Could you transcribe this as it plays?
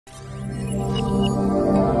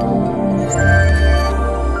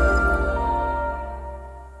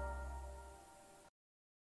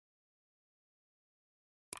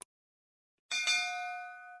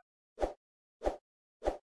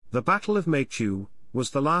The Battle of Maychew was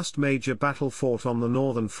the last major battle fought on the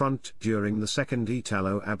northern front during the Second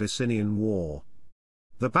Italo-Abyssinian War.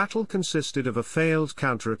 The battle consisted of a failed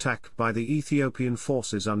counterattack by the Ethiopian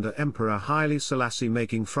forces under Emperor Haile Selassie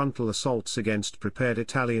making frontal assaults against prepared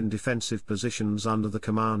Italian defensive positions under the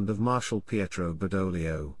command of Marshal Pietro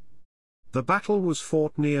Badoglio. The battle was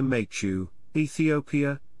fought near Maychew,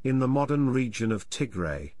 Ethiopia, in the modern region of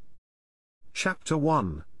Tigray. Chapter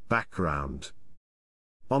 1, Background.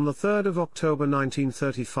 On the 3rd of October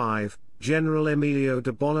 1935, General Emilio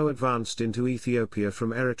de Bono advanced into Ethiopia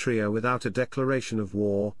from Eritrea without a declaration of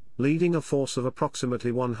war, leading a force of approximately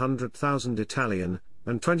 100,000 Italian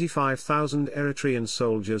and 25,000 Eritrean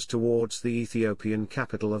soldiers towards the Ethiopian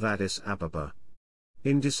capital of Addis Ababa.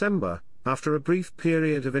 In December, after a brief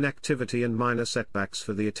period of inactivity and minor setbacks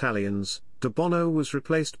for the Italians, de Bono was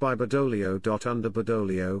replaced by Badoglio. Under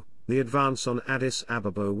Badoglio, the advance on Addis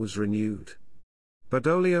Ababa was renewed.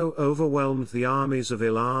 Badoglio overwhelmed the armies of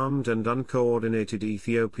ill-armed and uncoordinated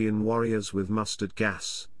Ethiopian warriors with mustard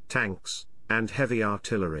gas, tanks, and heavy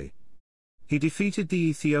artillery. He defeated the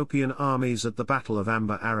Ethiopian armies at the Battle of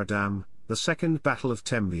Amber Aradam, the Second Battle of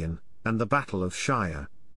Tembian, and the Battle of Shire.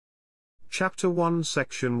 Chapter 1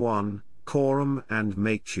 Section 1, Coram and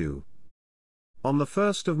Maychew. On the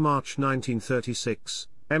 1st of March 1936,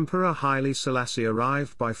 Emperor Haile Selassie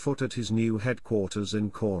arrived by foot at his new headquarters in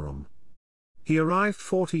Coram. He arrived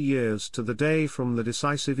 40 years to the day from the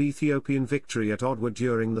decisive Ethiopian victory at Odwa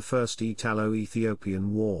during the First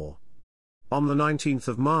Italo-Ethiopian War. On the 19th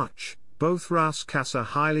of March, both Ras Kassar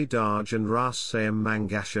Haile Darj and Ras Selassie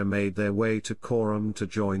Mangasha made their way to Coram to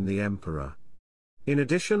join the emperor. In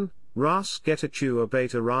addition, Ras Getachew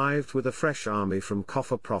Abate arrived with a fresh army from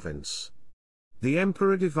Kaffa province. The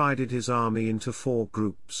emperor divided his army into 4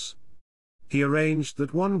 groups. He arranged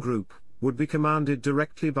that one group would be commanded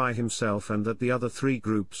directly by himself and that the other 3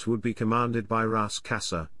 groups would be commanded by Ras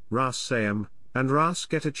Kassar, Ras Selassie, and Ras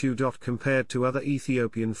Getachew. Compared to other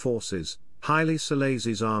Ethiopian forces, Haile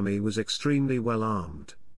Selassie's army was extremely well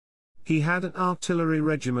armed. He had an artillery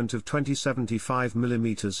regiment of 20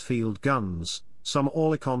 75mm field guns, some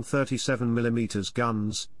Oerlikon 37mm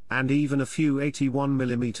guns, and even a few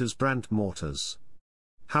 81mm Brandt mortars.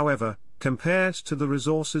 However, compared to the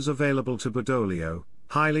resources available to Badoglio,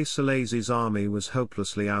 Haile Selassie's army was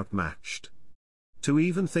hopelessly outmatched. To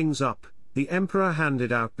even things up, the emperor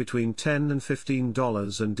handed out between $10 and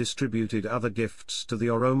 $15 and distributed other gifts to the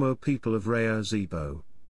Oromo people of Rea Zebo.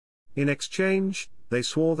 In exchange, they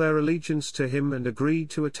swore their allegiance to him and agreed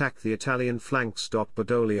to attack the Italian flanks.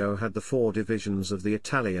 Badoglio had the 4 divisions of the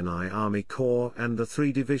Italian I Army Corps and the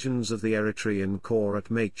 3 divisions of the Eritrean Corps at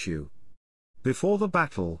Maychew. Before the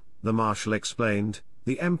battle, the marshal explained,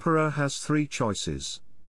 the emperor has 3 choices: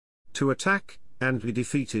 to attack, and be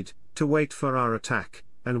defeated, to wait for our attack,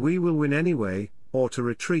 and we will win anyway, or to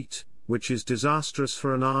retreat, which is disastrous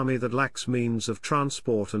for an army that lacks means of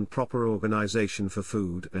transport and proper organization for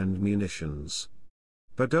food and munitions.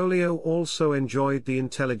 Badoglio also enjoyed the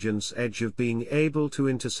intelligence edge of being able to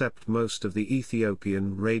intercept most of the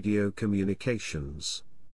Ethiopian radio communications.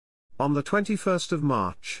 On the 21st of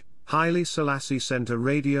March, Haile Selassie sent a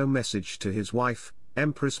radio message to his wife,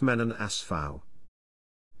 Empress Menon Asfaw.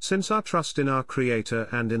 Since our trust in our Creator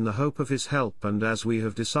and in the hope of His help, and as we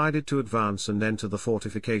have decided to advance and enter the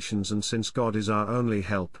fortifications, and since God is our only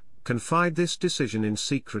help, confide this decision in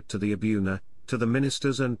secret to the Abuna, to the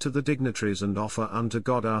ministers and to the dignitaries, and offer unto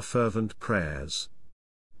God our fervent prayers.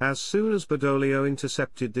 As soon as Badoglio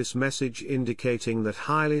intercepted this message indicating that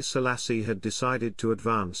Haile Selassie had decided to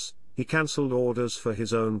advance, he cancelled orders for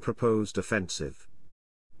his own proposed offensive.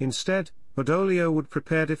 Instead, Badoglio would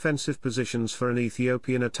prepare defensive positions for an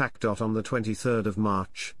Ethiopian attack. On the 23rd of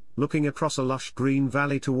March, looking across a lush green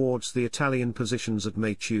valley towards the Italian positions at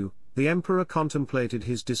Maychew, the emperor contemplated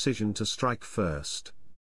his decision to strike first.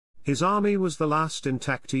 His army was the last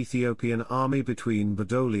intact Ethiopian army between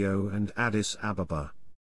Badoglio and Addis Ababa.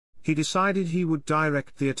 He decided he would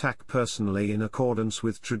direct the attack personally in accordance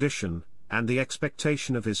with tradition and the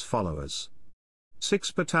expectation of his followers.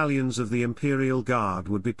 6 battalions of the Imperial Guard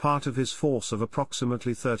would be part of his force of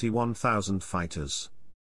approximately 31,000 fighters.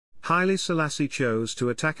 Haile Selassie chose to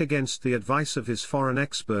attack against the advice of his foreign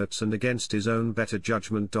experts and against his own better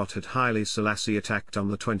judgment. Had Haile Selassie attacked on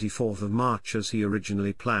the 24th of March as he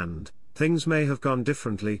originally planned, things may have gone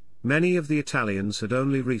differently. Many of the Italians had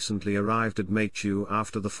only recently arrived at Maychew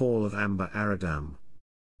after the fall of Amber Aradam.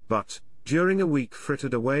 But, during a week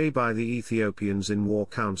frittered away by the Ethiopians in war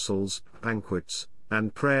councils, banquets,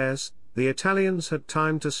 and prayers, the Italians had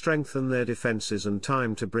time to strengthen their defenses and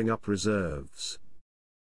time to bring up reserves.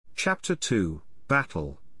 Chapter 2,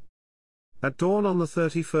 Battle. At dawn on the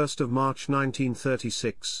 31st of March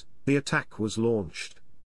 1936, the attack was launched.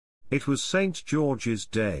 It was St. George's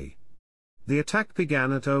Day. The attack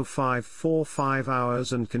began at 05:45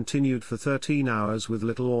 hours and continued for 13 hours with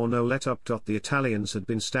little or no let-up. The Italians had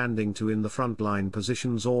been standing in the front-line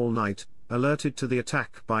positions all night, alerted to the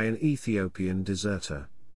attack by an Ethiopian deserter.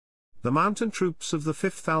 The mountain troops of the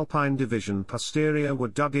 5th Alpine Division Posterior were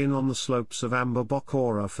dug in on the slopes of Amba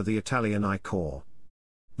Bocora for the Italian I Corps.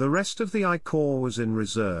 The rest of the I Corps was in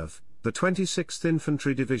reserve, the 26th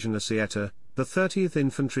Infantry Division Asieta, the 30th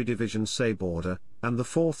Infantry Division Seborda, and the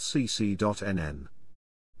 4th CC.NN.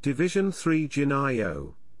 Division 3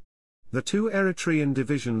 Jin-Io. The two Eritrean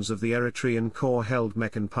divisions of the Eritrean Corps held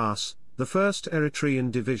Mekelle Pass, the 1st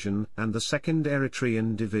Eritrean Division and the 2nd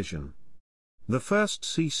Eritrean Division. The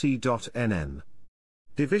 1st CC.NN.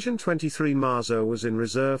 Division 23 Mai Ceu was in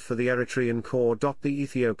reserve for the Eritrean Corps. The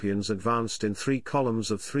Ethiopians advanced in 3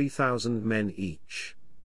 columns of 3,000 men each.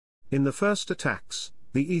 In the first attacks,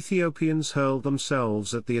 the Ethiopians hurled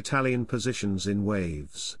themselves at the Italian positions in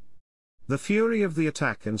waves. The fury of the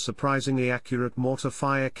attack and surprisingly accurate mortar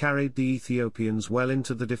fire carried the Ethiopians well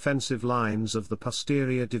into the defensive lines of the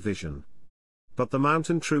posterior division. But the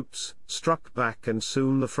mountain troops struck back and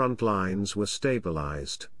soon the front lines were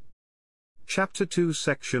stabilized. Chapter 2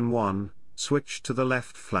 Section 1, Switch to the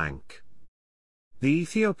left flank. The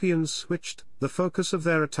Ethiopians switched the focus of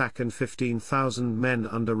their attack and 15,000 men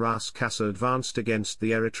under Ras Kassar advanced against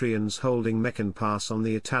the Eritreans holding Mekelle Pass on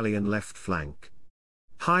the Italian left flank.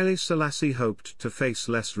 Haile Selassie hoped to face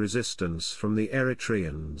less resistance from the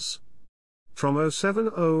Eritreans. From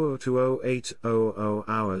 07:00 to 08:00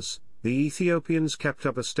 hours, the Ethiopians kept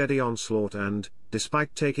up a steady onslaught and,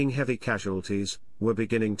 despite taking heavy casualties, were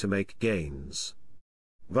beginning to make gains.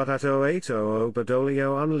 But at 08:00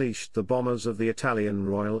 Badoglio unleashed the bombers of the Italian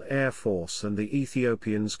Royal Air Force and the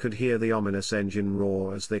Ethiopians could hear the ominous engine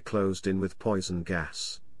roar as they closed in with poison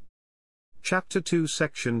gas. Chapter 2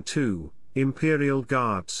 Section 2, Imperial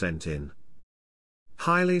Guard sent in.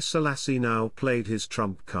 Haile Selassie now played his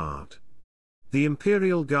trump card. The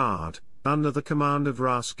Imperial Guard, under the command of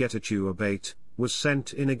Ras Getachew Abate, was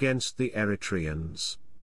sent in against the Eritreans.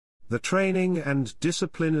 The training and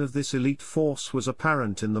discipline of this elite force was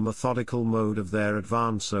apparent in the methodical mode of their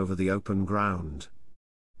advance over the open ground.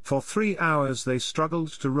 For 3 hours they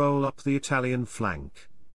struggled to roll up the Italian flank.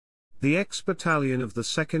 The ex-battalion of the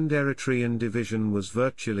 2nd Eritrean Division was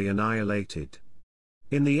virtually annihilated.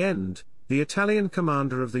 In the end, the Italian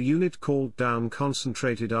commander of the unit called down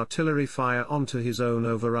concentrated artillery fire onto his own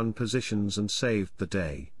overrun positions and saved the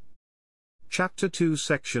day. Chapter 2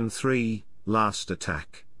 Section 3, Last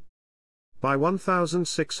Attack. By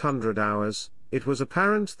 1600 hours, it was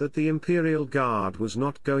apparent that the Imperial Guard was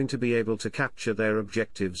not going to be able to capture their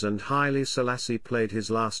objectives and Haile Selassie played his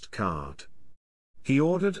last card. He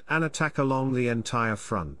ordered an attack along the entire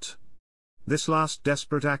front. This last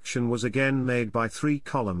desperate action was again made by 3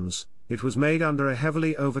 columns, it was made under a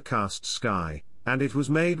heavily overcast sky, and it was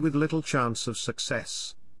made with little chance of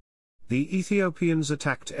success. The Ethiopians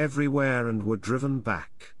attacked everywhere and were driven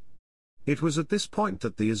back. It was at this point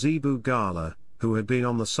that the Azebu Gala, who had been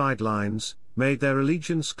on the sidelines, made their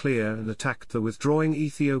allegiance clear and attacked the withdrawing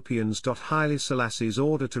Ethiopians. Haile Selassie's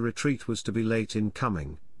order to retreat was to be late in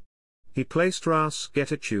coming. He placed Ras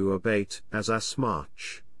Getachew Abate as as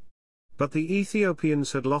march. But the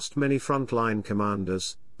Ethiopians had lost many front-line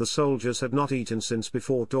commanders, the soldiers had not eaten since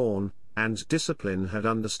before dawn, and discipline had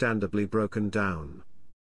understandably broken down.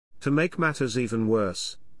 To make matters even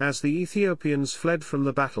worse, as the Ethiopians fled from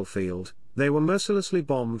the battlefield, they were mercilessly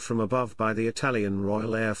bombed from above by the Italian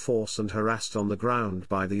Royal Air Force and harassed on the ground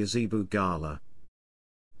by the Azebu Gala.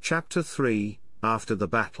 Chapter 3, After the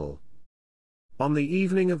Battle. On the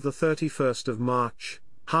evening of the 31st of March,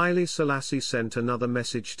 Haile Selassie sent another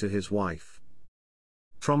message to his wife.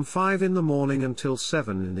 From 5 in the morning until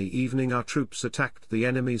 7 in the evening our troops attacked the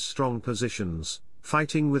enemy's strong positions,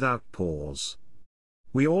 fighting without pause.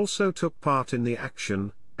 We also took part in the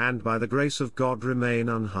action, and by the grace of God remain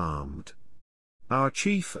unharmed. Our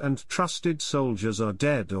chief and trusted soldiers are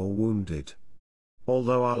dead or wounded.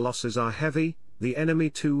 Although our losses are heavy, the enemy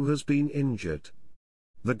too has been injured.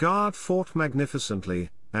 The Guard fought magnificently,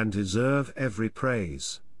 and deserve every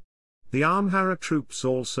praise. The Amhara troops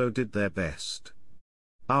also did their best.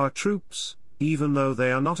 Our troops, even though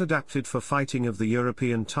they are not adapted for fighting of the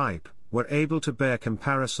European type, were able to bear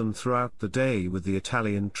comparison throughout the day with the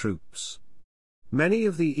Italian troops. Many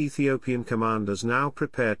of the Ethiopian commanders now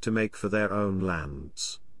prepared to make for their own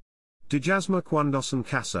lands. Dejazma Kwandosan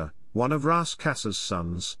Kassa, one of Ras Kassar's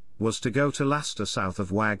sons, was to go to Lasta south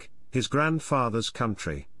of Wag, his grandfather's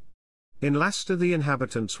country. In Lasta the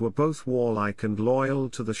inhabitants were both warlike and loyal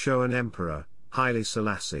to the Shoan Emperor, Haile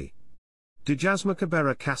Selassie.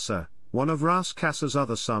 Djazmakabera Kassa, one of Ras Kassa's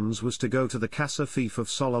other sons, was to go to the Kassa fief of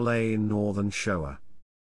Sololay in northern Shoa.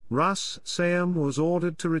 Ras Seum was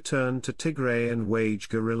ordered to return to Tigray and wage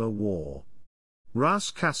guerrilla war.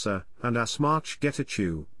 Ras Kassa and Asmarch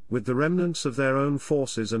Getachew, with the remnants of their own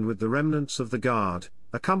forces and with the remnants of the guard,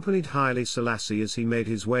 accompanied Haile Selassie as he made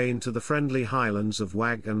his way into the friendly highlands of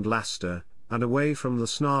Wag and Lasta, and away from the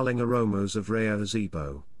snarling Oromos of Rea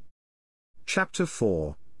Azebo. Chapter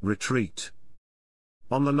 4, Retreat.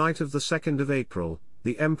 On the night of the 2nd of April,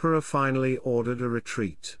 the emperor finally ordered a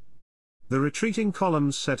retreat. The retreating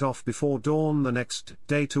columns set off before dawn the next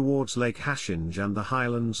day towards Lake Hashinj and the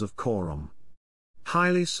highlands of Korom.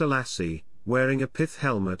 Haile Selassie, wearing a pith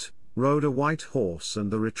helmet, rode a white horse,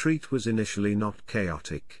 and the retreat was initially not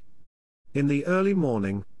chaotic. In the early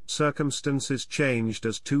morning, circumstances changed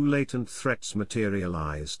as two latent threats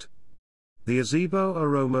materialized. The Azebo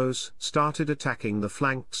Oromos started attacking the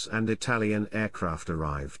flanks and Italian aircraft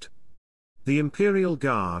arrived. The Imperial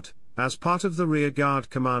Guard, as part of the rear guard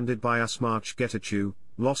commanded by Asmarch Getachew,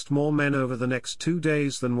 lost more men over the next 2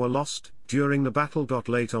 days than were lost during the battle.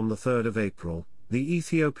 Late on the 3rd of April, the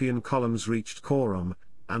Ethiopian columns reached Korom,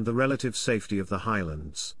 and the relative safety of the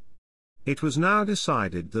highlands. It was now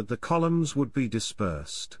decided that the columns would be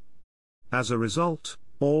dispersed. As a result,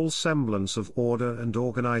 all semblance of order and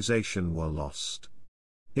organization were lost.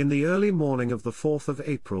 In the early morning of the 4th of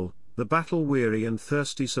April, the battle-weary and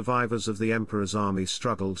thirsty survivors of the emperor's army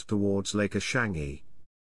struggled towards Lake Ashangi.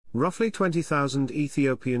 Roughly 20,000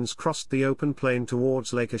 Ethiopians crossed the open plain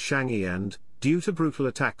towards Lake Ashangi and, due to brutal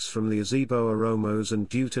attacks from the Azebo Oromos and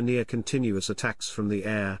due to near-continuous attacks from the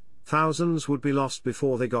air, thousands would be lost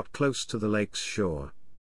before they got close to the lake's shore.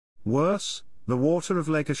 Worse, the water of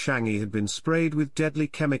Lake Ashangi had been sprayed with deadly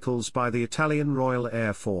chemicals by the Italian Royal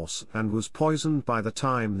Air Force and was poisoned by the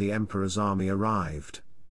time the emperor's army arrived.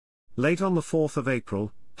 Late on the 4th of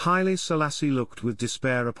April, Haile Selassie looked with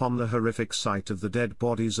despair upon the horrific sight of the dead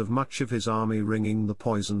bodies of much of his army ringing the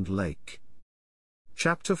poisoned lake.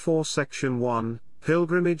 Chapter 4 Section 1,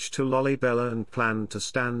 Pilgrimage to Lalibela and Plan to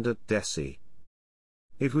Stand at Dessie.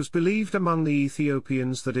 It was believed among the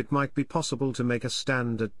Ethiopians that it might be possible to make a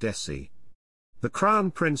stand at Dessie. The Crown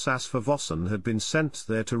Prince Asfawossen had been sent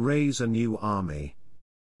there to raise a new army.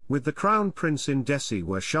 With the Crown Prince in Dessie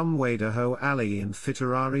were Shum Wadaho Ali and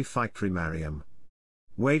Fitarari Fikri Mariam.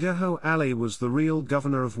 Wadaho Ali was the real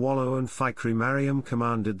governor of Wollo and Fikri Mariam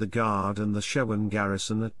commanded the guard and the Shoan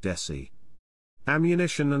garrison at Dessie.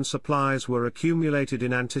 Ammunition and supplies were accumulated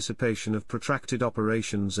in anticipation of protracted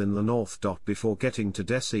operations in the north. Before getting to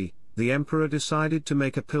Dessie, the emperor decided to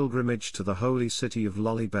make a pilgrimage to the holy city of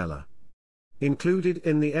Lalibela. Included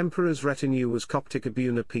in the emperor's retinue was Coptic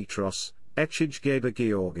Abuna Petros, Echij Geba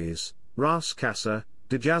Georgis, Ras Kassa,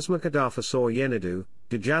 Djazmakadafasaur Yenidu,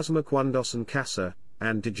 Djazmakwandosan Kassa,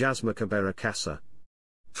 and Djazmakabera Kassa.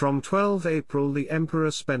 From 12 April the emperor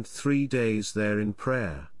spent 3 days there in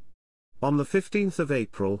prayer. On the 15th of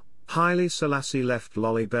April, Haile Selassie left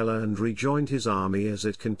Lalibela and rejoined his army as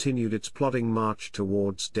it continued its plodding march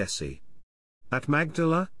towards Dessie. At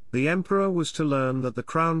Magdala, the emperor was to learn that the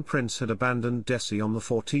crown prince had abandoned Dessie on the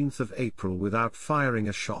 14th of April without firing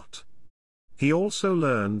a shot. He also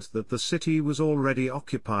learned that the city was already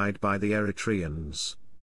occupied by the Eritreans.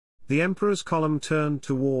 The emperor's column turned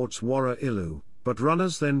towards Warra Ilu, but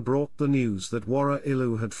runners then brought the news that Warra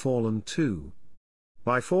Ilu had fallen too.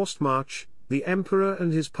 By forced march, the emperor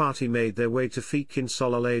and his party made their way to Fik in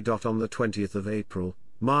Sololay. On the 20th of April,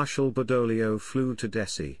 Marshal Badoglio flew to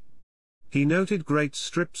Dessie. He noted great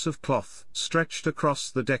strips of cloth stretched across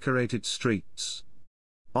the decorated streets.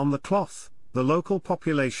 On the cloth, the local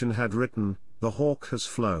population had written, "The hawk has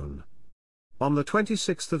flown." On the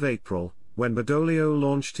 26th of April, when Badoglio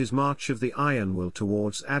launched his March of the Iron Will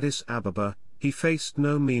towards Addis Ababa, he faced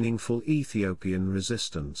no meaningful Ethiopian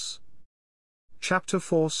resistance. Chapter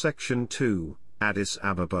 4 Section 2, Addis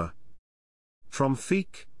Ababa. From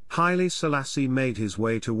Fik, Haile Selassie made his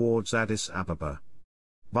way towards Addis Ababa.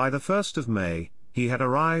 By the 1st of May, he had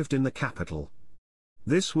arrived in the capital.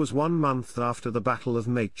 This was 1 month after the Battle of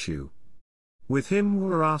Maychew. With him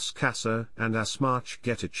were Ras Kassa and Asmarch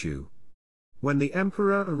Getachew. When the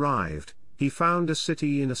emperor arrived, he found a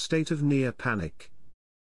city in a state of near panic,